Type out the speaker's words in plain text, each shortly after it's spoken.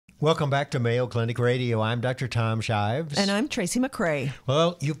Welcome back to Mayo Clinic Radio. I'm Dr. Tom Shives. And I'm Tracy McCrae.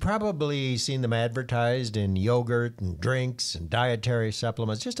 Well, you've probably seen them advertised in yogurt and drinks and dietary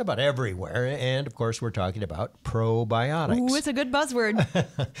supplements just about everywhere. And, of course, we're talking about probiotics. Ooh, it's a good buzzword.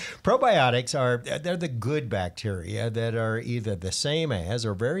 Probiotics they're the good bacteria that are either the same as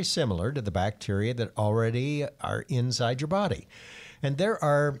or very similar to the bacteria that already are inside your body. And there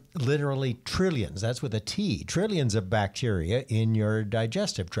are literally trillions, that's with a T, trillions of bacteria in your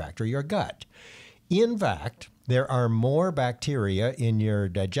digestive tract or your gut. In fact, there are more bacteria in your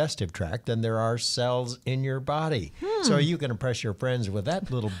digestive tract than there are cells in your body. So you can impress your friends with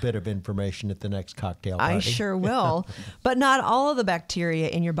that little bit of information at the next cocktail party. I sure will. But not all of the bacteria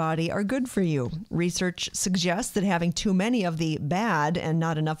in your body are good for you. Research suggests that having too many of the bad and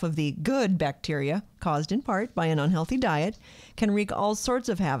not enough of the good bacteria, caused in part by an unhealthy diet, can wreak all sorts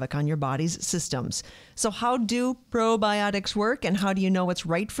of havoc on your body's systems. So how do probiotics work, and how do you know what's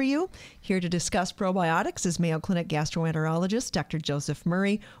right for you? Here to discuss probiotics is Mayo Clinic gastroenterologist Dr. Joseph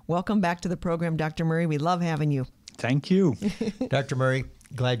Murray. Welcome back to the program, Dr. Murray. We love having you. Thank you. Dr. Murray,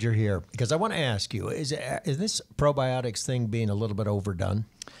 glad you're here, because I want to ask you, is this probiotics thing being a little bit overdone?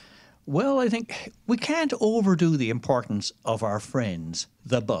 Well, I think we can't overdo the importance of our friends,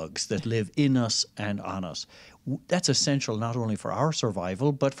 the bugs that live in us and on us. That's essential not only for our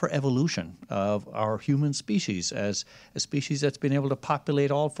survival, but for evolution of our human species. As a species that's been able to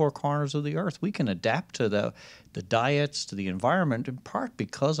populate all four corners of the earth, we can adapt to the diets, to the environment, in part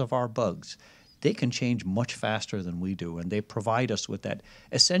because of our bugs. They can change much faster than we do, and they provide us with that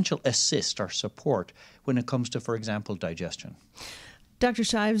essential assist or support when it comes to, for example, digestion. Dr.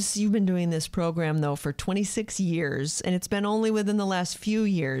 Shives, you've been doing this program, though, for 26 years, and it's been only within the last few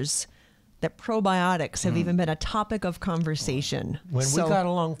years that probiotics have even been a topic of conversation. When we got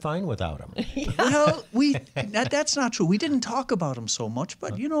along fine without them. Well, that's not true. We didn't talk about them so much,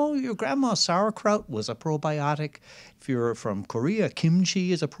 but, you know, your grandma's sauerkraut was a probiotic. If you're from Korea,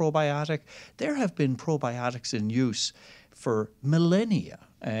 kimchi is a probiotic. There have been probiotics in use for millennia.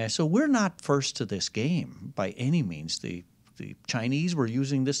 So we're not first to this game by any means. The Chinese were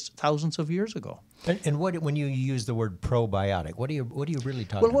using this thousands of years ago. And when you use the word probiotic, what are you really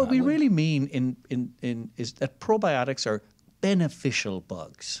talking about? Well, what we really mean is that probiotics are beneficial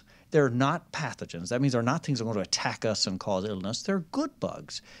bugs. They're not pathogens. That means they're not things that are going to attack us and cause illness. They're good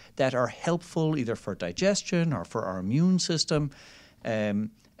bugs that are helpful either for digestion or for our immune system.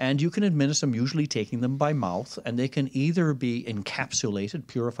 And you can administer them, usually taking them by mouth, and they can either be encapsulated,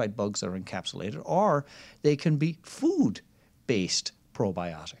 purified bugs that are encapsulated, or they can be food-based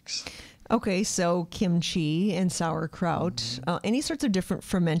probiotics. Okay, so kimchi and sauerkraut, any sorts of different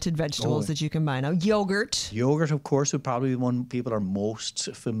fermented vegetables that you can buy now. Yogurt. Yogurt, of course, would probably be one people are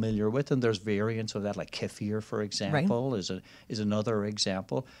most familiar with, and there's variants of that, like kefir, for example, is another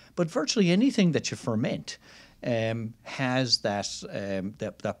example. But virtually anything that you ferment has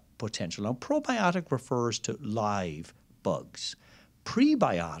that potential. Now, probiotic refers to live bugs.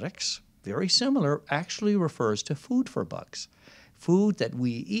 Prebiotics, very similar, actually refers to food for bugs. Food that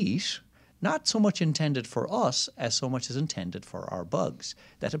we eat, not so much intended for us as so much as intended for our bugs.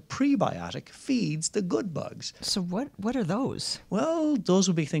 That a prebiotic feeds the good bugs. So what are those? Well, those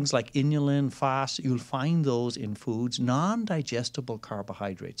would be things like inulin, FAS. You'll find those in foods, non-digestible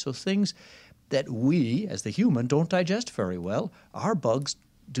carbohydrates. So things that we, as the human, don't digest very well. Our bugs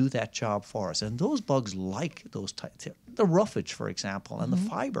do that job for us. And those bugs like those types, the roughage, for example, and the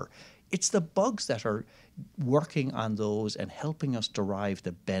fiber. It's the bugs that are working on those and helping us derive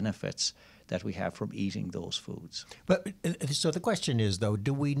the benefits that we have from eating those foods. But so the question is, though,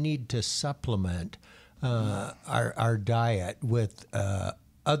 do we need to supplement our diet with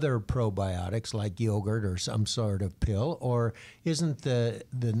other probiotics like yogurt or some sort of pill, or isn't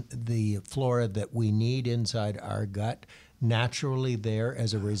the flora that we need inside our gut naturally there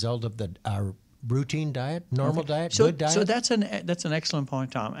as a result of our routine diet, normal diet, good diet? So that's an excellent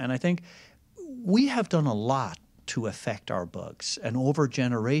point, Tom. And I think we have done a lot to affect our bugs. And over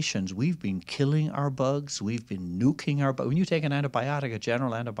generations, we've been killing our bugs. We've been nuking our bugs. When you take an antibiotic, a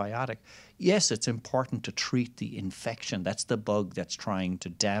general antibiotic, yes, it's important to treat the infection. That's the bug that's trying to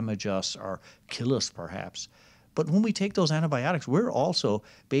damage us or kill us, perhaps. But when we take those antibiotics, we're also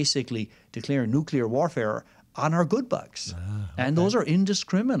basically declaring nuclear warfare on our good bugs. And those are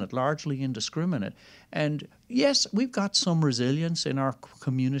indiscriminate, largely indiscriminate. And yes, we've got some resilience in our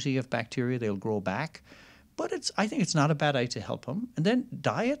community of bacteria. They'll grow back. But I think it's not a bad idea to help them. And then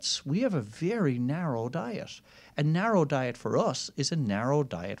diets, we have a very narrow diet. A narrow diet for us is a narrow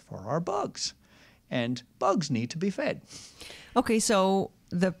diet for our bugs. And bugs need to be fed. Okay, so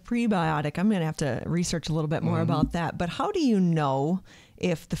the prebiotic, I'm going to have to research a little bit more about that. But how do you know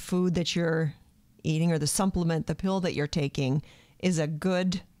if the food that you're eating or the supplement, the pill that you're taking, is a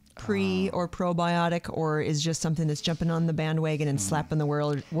good pre or probiotic, or is just something that's jumping on the bandwagon and slapping the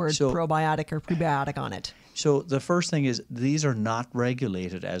word probiotic or prebiotic on it. So the first thing is these are not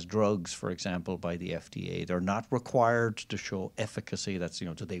regulated as drugs, for example, by the FDA. They're not required to show efficacy. That's,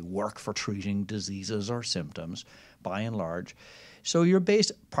 do they work for treating diseases or symptoms, by and large. So you're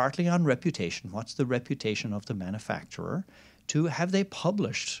based partly on reputation. What's the reputation of the manufacturer? To have they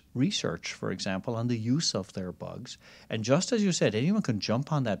published research, for example, on the use of their bugs? And just as you said, anyone can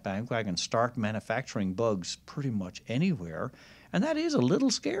jump on that bandwagon and start manufacturing bugs pretty much anywhere. And that is a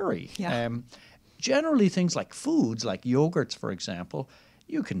little scary. Yeah. Generally, things like foods, like yogurts, for example,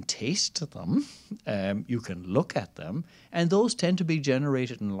 you can taste them, you can look at them, and those tend to be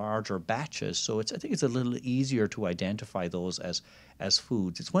generated in larger batches. So I think it's a little easier to identify those as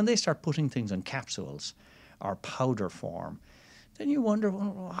foods. It's when they start putting things in capsules or powder form, then you wonder,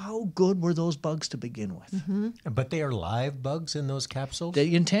 well, how good were those bugs to begin with? Mm-hmm. But they are live bugs in those capsules?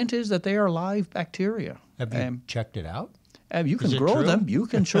 The intent is that they are live bacteria. Have you checked it out? You can grow them. You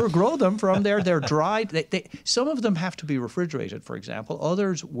can sure grow them from there. They're dried. Some of them have to be refrigerated, for example.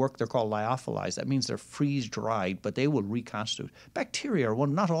 Others work, they're called lyophilized. That means they're freeze-dried, but they will reconstitute. Bacteria, well,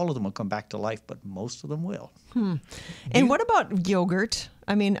 not all of them will come back to life, but most of them will. And what about yogurt?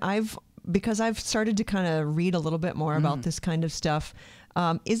 I mean, because I've started to kind of read a little bit more about this kind of stuff.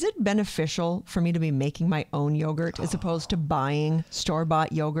 Is it beneficial for me to be making my own yogurt as opposed to buying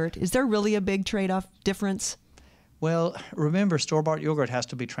store-bought yogurt? Is there really a big trade-off difference? Well, remember, store-bought yogurt has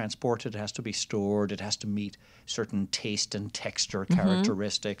to be transported, it has to be stored, it has to meet certain taste and texture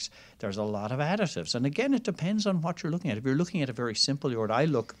characteristics. There's a lot of additives. And again, it depends on what you're looking at. If you're looking at a very simple yogurt, I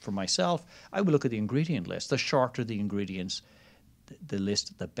would look at the ingredient list. The shorter the ingredients, the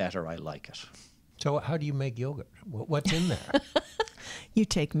list, the better I like it. So how do you make yogurt? What's in there? You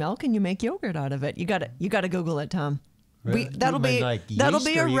take milk and you make yogurt out of it. You got to Google it, Tom. Really? That'll be a You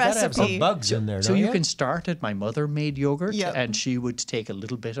gotta have some recipe. bugs in there, So don't you can start it. My mother made yogurt, Yep. and she would take a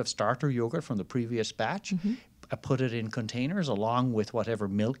little bit of starter yogurt from the previous batch, put it in containers along with whatever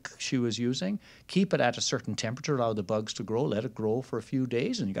milk she was using, keep it at a certain temperature, allow the bugs to grow, let it grow for a few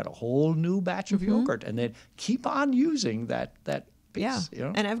days, and you got a whole new batch of yogurt, and then keep on using that piece.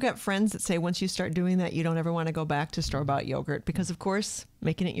 Yeah. And I've got friends that say once you start doing that, you don't ever want to go back to store-bought yogurt because, of course,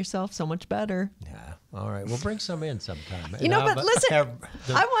 making it yourself so much better. Yeah. All right. We'll bring some in sometime. But listen, I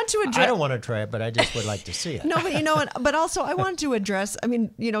want to address. I don't want to try it, but I just would like to see it. No, but you know what? But also, I want to address. I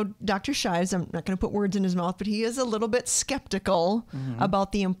mean, Dr. Shives. I'm not going to put words in his mouth, but he is a little bit skeptical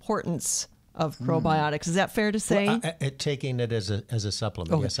about the importance of probiotics. Is that fair to say? Well, taking it as a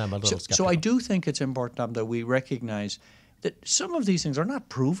supplement. Yes, I'm a little skeptical. So I do think it's important that we recognize that some of these things are not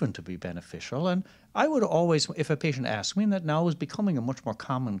proven to be beneficial. And I would always, if a patient asks me, and that now is becoming a much more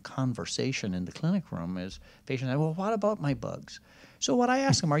common conversation in the clinic room, is patients say, well, what about my bugs? So what I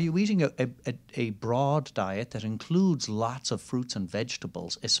ask them, are you eating a broad diet that includes lots of fruits and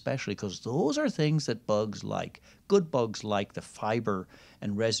vegetables, especially because those are things that bugs like. Good bugs like the fiber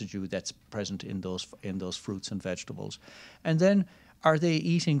and residue that's present in those fruits and vegetables. And then are they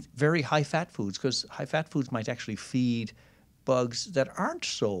eating very high-fat foods? Because high-fat foods might actually feed bugs that aren't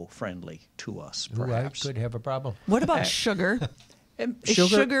so friendly to us, perhaps. I could have a problem. What about sugar? Is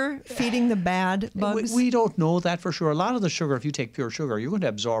sugar feeding the bad bugs? We don't know that for sure. A lot of the sugar, if you take pure sugar, you're going to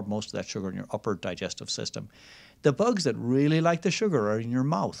absorb most of that sugar in your upper digestive system. The bugs that really like the sugar are in your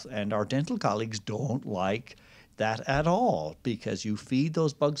mouth, and our dental colleagues don't like that at all because you feed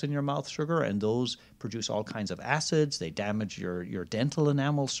those bugs in your mouth sugar and those produce all kinds of acids. They damage your dental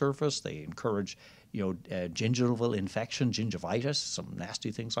enamel surface. They encourage gingival infection, gingivitis, some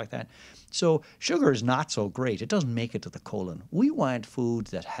nasty things like that. So sugar is not so great. It doesn't make it to the colon. We want food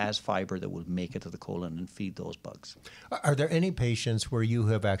that has fiber that will make it to the colon and feed those bugs. Are there any patients where you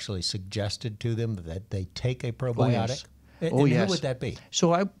have actually suggested to them that they take a probiotic? Oh, yes. And who would that be?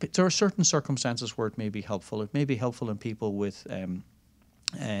 So there are certain circumstances where it may be helpful. It may be helpful in people with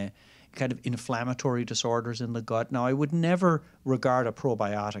kind of inflammatory disorders in the gut. Now, I would never regard a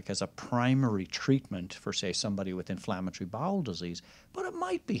probiotic as a primary treatment for, say, somebody with inflammatory bowel disease, but it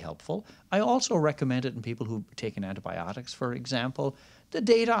might be helpful. I also recommend it in people who've taken antibiotics, for example. The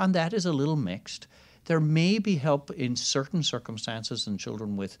data on that is a little mixed. There may be help in certain circumstances in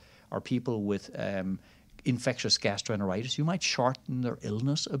children with or people with infectious gastroenteritis. You might shorten their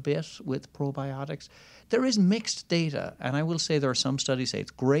illness a bit with probiotics. There is mixed data, and I will say there are some studies say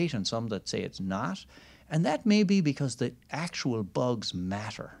it's great and some that say it's not. And that may be because the actual bugs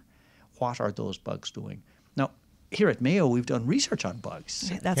matter. What are those bugs doing? Now, here at Mayo, we've done research on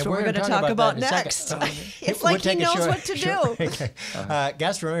bugs. That's what we're going to talk about next. It's like he knows what to do. Okay.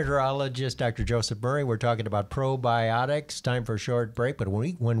 Gastroenterologist Dr. Joseph Murray. We're talking about probiotics. Time for a short break, but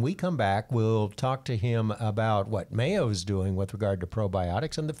when we come back, we'll talk to him about what Mayo's doing with regard to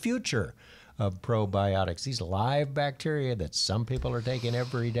probiotics and the future of probiotics, these live bacteria that some people are taking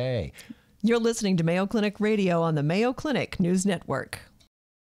every day. You're listening to Mayo Clinic Radio on the Mayo Clinic News Network.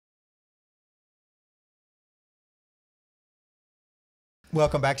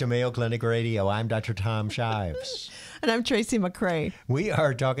 Welcome back to Mayo Clinic Radio. I'm Dr. Tom Shives. And I'm Tracy McCrae. We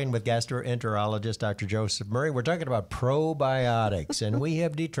are talking with gastroenterologist Dr. Joseph Murray. We're talking about probiotics, and we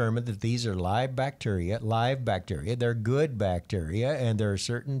have determined that these are live bacteria. They're good bacteria, and there are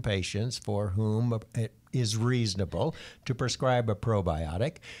certain patients for whom it is reasonable to prescribe a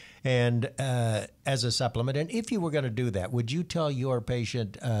probiotic and as a supplement. And if you were going to do that, would you tell your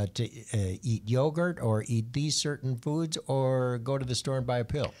patient to eat yogurt or eat these certain foods or go to the store and buy a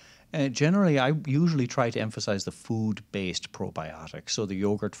pill? Generally, I usually try to emphasize the food-based probiotics. So the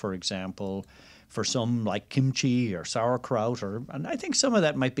yogurt, for example, for some like kimchi or sauerkraut, and I think some of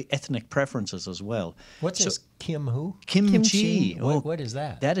that might be ethnic preferences as well. What's this who? Kimchi. What is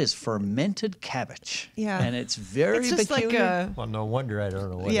that? That is fermented cabbage. Yeah. And it's very just peculiar. Well, no wonder I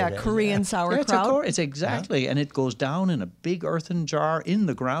don't know what it is. Korean sauerkraut. It's exactly, and it goes down in a big earthen jar in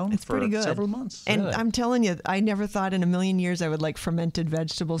the ground It's for pretty good. several months. And I'm telling you, I never thought in a million years I would like fermented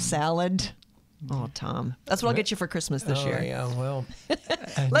vegetable salad. Oh, Tom. That's what I'll get you for Christmas this year. Yeah, well,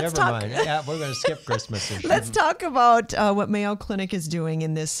 Let's never talk. mind. Yeah, we're going to skip Christmas this year. Let's talk about what Mayo Clinic is doing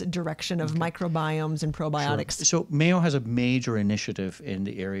in this direction of microbiomes and probiotics. So Mayo has a major initiative in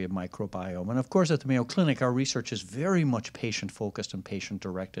the area of microbiome. And of course, at the Mayo Clinic, our research is very much patient-focused and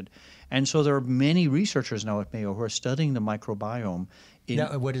patient-directed. And so there are many researchers now at Mayo who are studying the microbiome.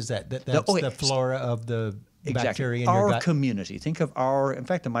 Now, what is that? That's the flora of the bacteria in your our gut? community. Think of in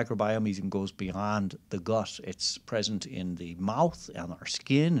fact, the microbiome even goes beyond the gut. It's present in the mouth, on our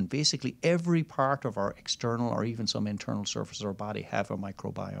skin, and basically every part of our external or even some internal surface of our body have a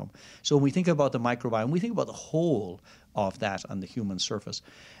microbiome. So when we think about the microbiome, we think about the whole of that on the human surface.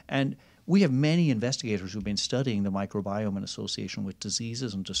 And we have many investigators who've been studying the microbiome in association with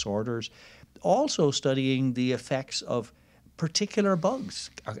diseases and disorders, also studying the effects of particular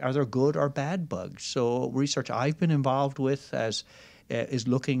bugs. Are there good or bad bugs? So research I've been involved with is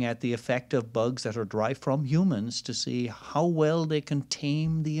looking at the effect of bugs that are derived from humans to see how well they can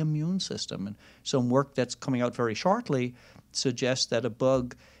tame the immune system. And some work that's coming out very shortly suggests that a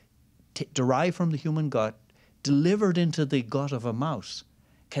bug derived from the human gut, delivered into the gut of a mouse,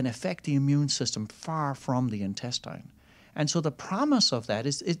 can affect the immune system far from the intestine. And so the promise of that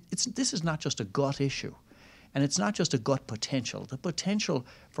is this is not just a gut issue. And it's not just a gut potential. The potential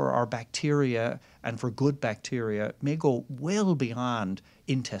for our bacteria and for good bacteria may go well beyond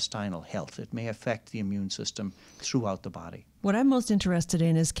intestinal health. It may affect the immune system throughout the body. What I'm most interested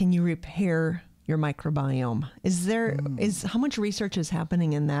in is, can you repair your microbiome? Is how much research is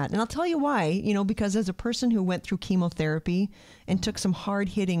happening in that? And I'll tell you why. Because as a person who went through chemotherapy and took some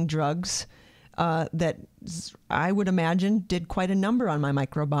hard-hitting drugs, that I would imagine did quite a number on my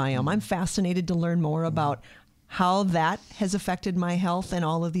microbiome. I'm fascinated to learn more about how that has affected my health in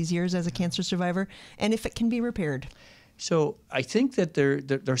all of these years as a cancer survivor, and if it can be repaired. So I think that there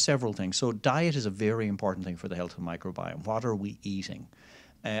are several things. So diet is a very important thing for the health of the microbiome. What are we eating?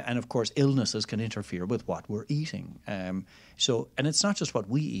 And of course, illnesses can interfere with what we're eating. And it's not just what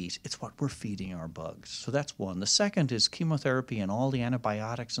we eat, it's what we're feeding our bugs. So that's one. The second is chemotherapy and all the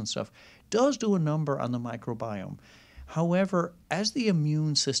antibiotics and stuff does do a number on the microbiome. However, as the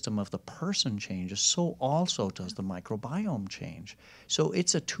immune system of the person changes, so also does the microbiome change. So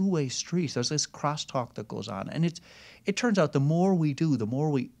it's a two-way street. There's this crosstalk that goes on. And it turns out the more we do, the more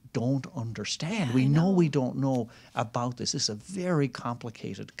we don't understand. We know we don't know about this. This is a very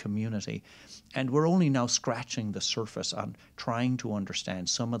complicated community. And we're only now scratching the surface on trying to understand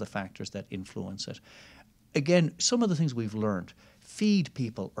some of the factors that influence it. Again, some of the things we've learned: feed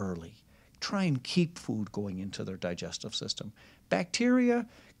people early. Try and keep food going into their digestive system. Bacteria,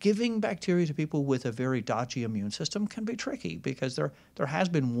 giving bacteria to people with a very dodgy immune system can be tricky, because there has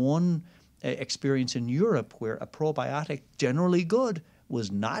been one experience in Europe where a probiotic, generally good,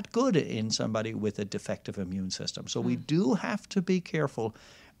 was not good in somebody with a defective immune system. So we do have to be careful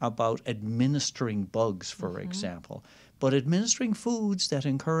about administering bugs, for example. But administering foods that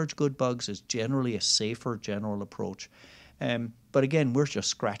encourage good bugs is generally a safer general approach. But again, we're just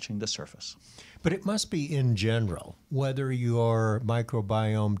scratching the surface. But it must be in general, whether your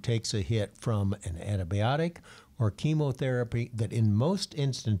microbiome takes a hit from an antibiotic or chemotherapy that in most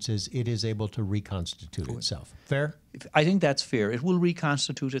instances it is able to reconstitute itself. Fair? I think that's fair. It will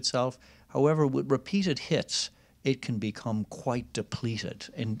reconstitute itself. However, with repeated hits, it can become quite depleted,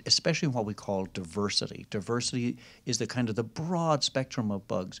 and especially in what we call diversity. Diversity is the kind of the broad spectrum of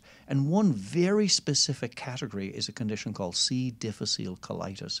bugs. And one very specific category is a condition called C. difficile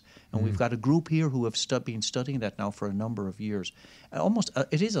colitis. And we've got a group here who have been studying that now for a number of years.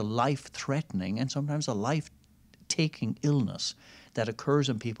 It is a life-threatening and sometimes a life-taking illness that occurs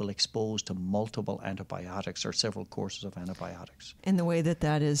in people exposed to multiple antibiotics or several courses of antibiotics. And the way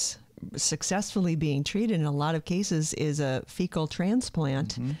that is successfully being treated in a lot of cases is a fecal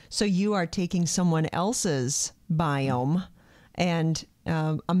transplant. So you are taking someone else's biome and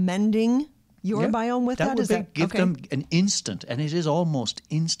amending your biome with that? Would give them an instant, and it is almost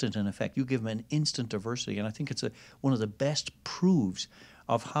instant in effect. You give them an instant diversity, and I think it's one of the best proofs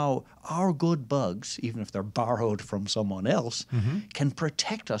of how our good bugs, even if they're borrowed from someone else, can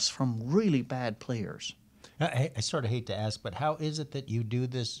protect us from really bad players. I sort of hate to ask, but how is it that you do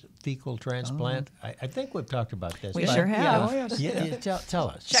this fecal transplant? I think we've talked about this. We sure have. Tell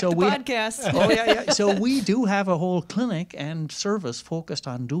us. Check the podcast. So we do have a whole clinic and service focused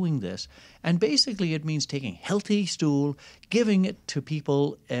on doing this. And basically it means taking healthy stool, giving it to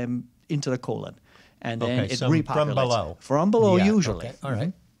people into the colon. And then it repopulates. From below. From below, usually. Okay. All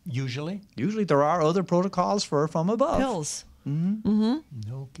right. Usually? Usually there are other protocols for from above. Pills.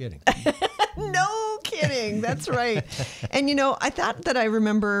 No kidding. No kidding. That's right. And, I thought that I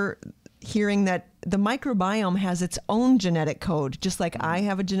remember hearing that the microbiome has its own genetic code. Just like I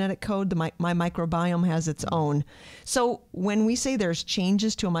have a genetic code, my microbiome has its own. So when we say there's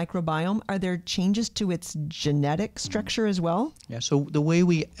changes to a microbiome, are there changes to its genetic structure as well? Yeah, so the way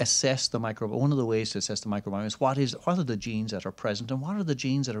we assess the microbiome, one of the ways to assess the microbiome is what are the genes that are present and what are the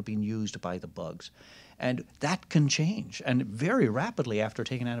genes that are being used by the bugs. And that can change. And very rapidly after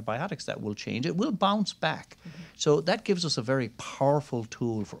taking antibiotics, that will change. It will bounce back. So that gives us a very powerful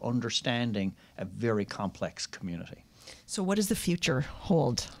tool for understanding a very complex community. So what does the future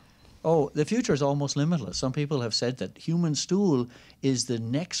hold? Oh, the future is almost limitless. Some people have said that human stool is the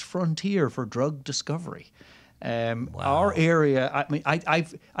next frontier for drug discovery. Our area,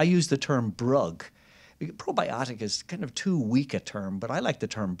 I use the term brug. Probiotic is kind of too weak a term, but I like the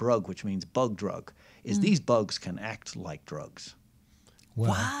term brug, which means bug drug, these bugs can act like drugs.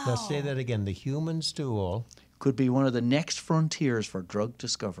 Wow. Let's say that again. The human stool could be one of the next frontiers for drug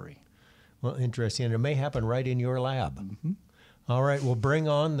discovery. Well, interesting. And it may happen right in your lab. All right, we'll bring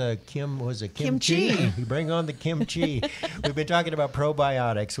on the kimchi. Bring on the kimchi. We've been talking about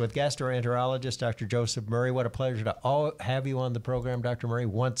probiotics with gastroenterologist Dr. Joseph Murray. What a pleasure to have you on the program, Dr. Murray,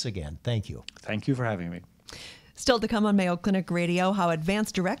 once again. Thank you. Thank you for having me. Still to come on Mayo Clinic Radio, how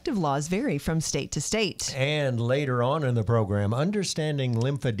advanced directive laws vary from state to state. And later on in the program, understanding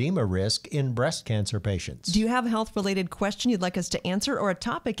lymphedema risk in breast cancer patients. Do you have a health-related question you'd like us to answer or a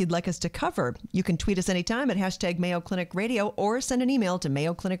topic you'd like us to cover? You can tweet us anytime at # Mayo Clinic Radio or send an email to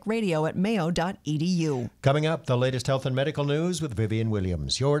mayoclinicradio@mayo.edu. Coming up, the latest health and medical news with Vivian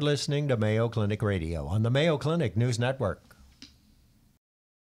Williams. You're listening to Mayo Clinic Radio on the Mayo Clinic News Network.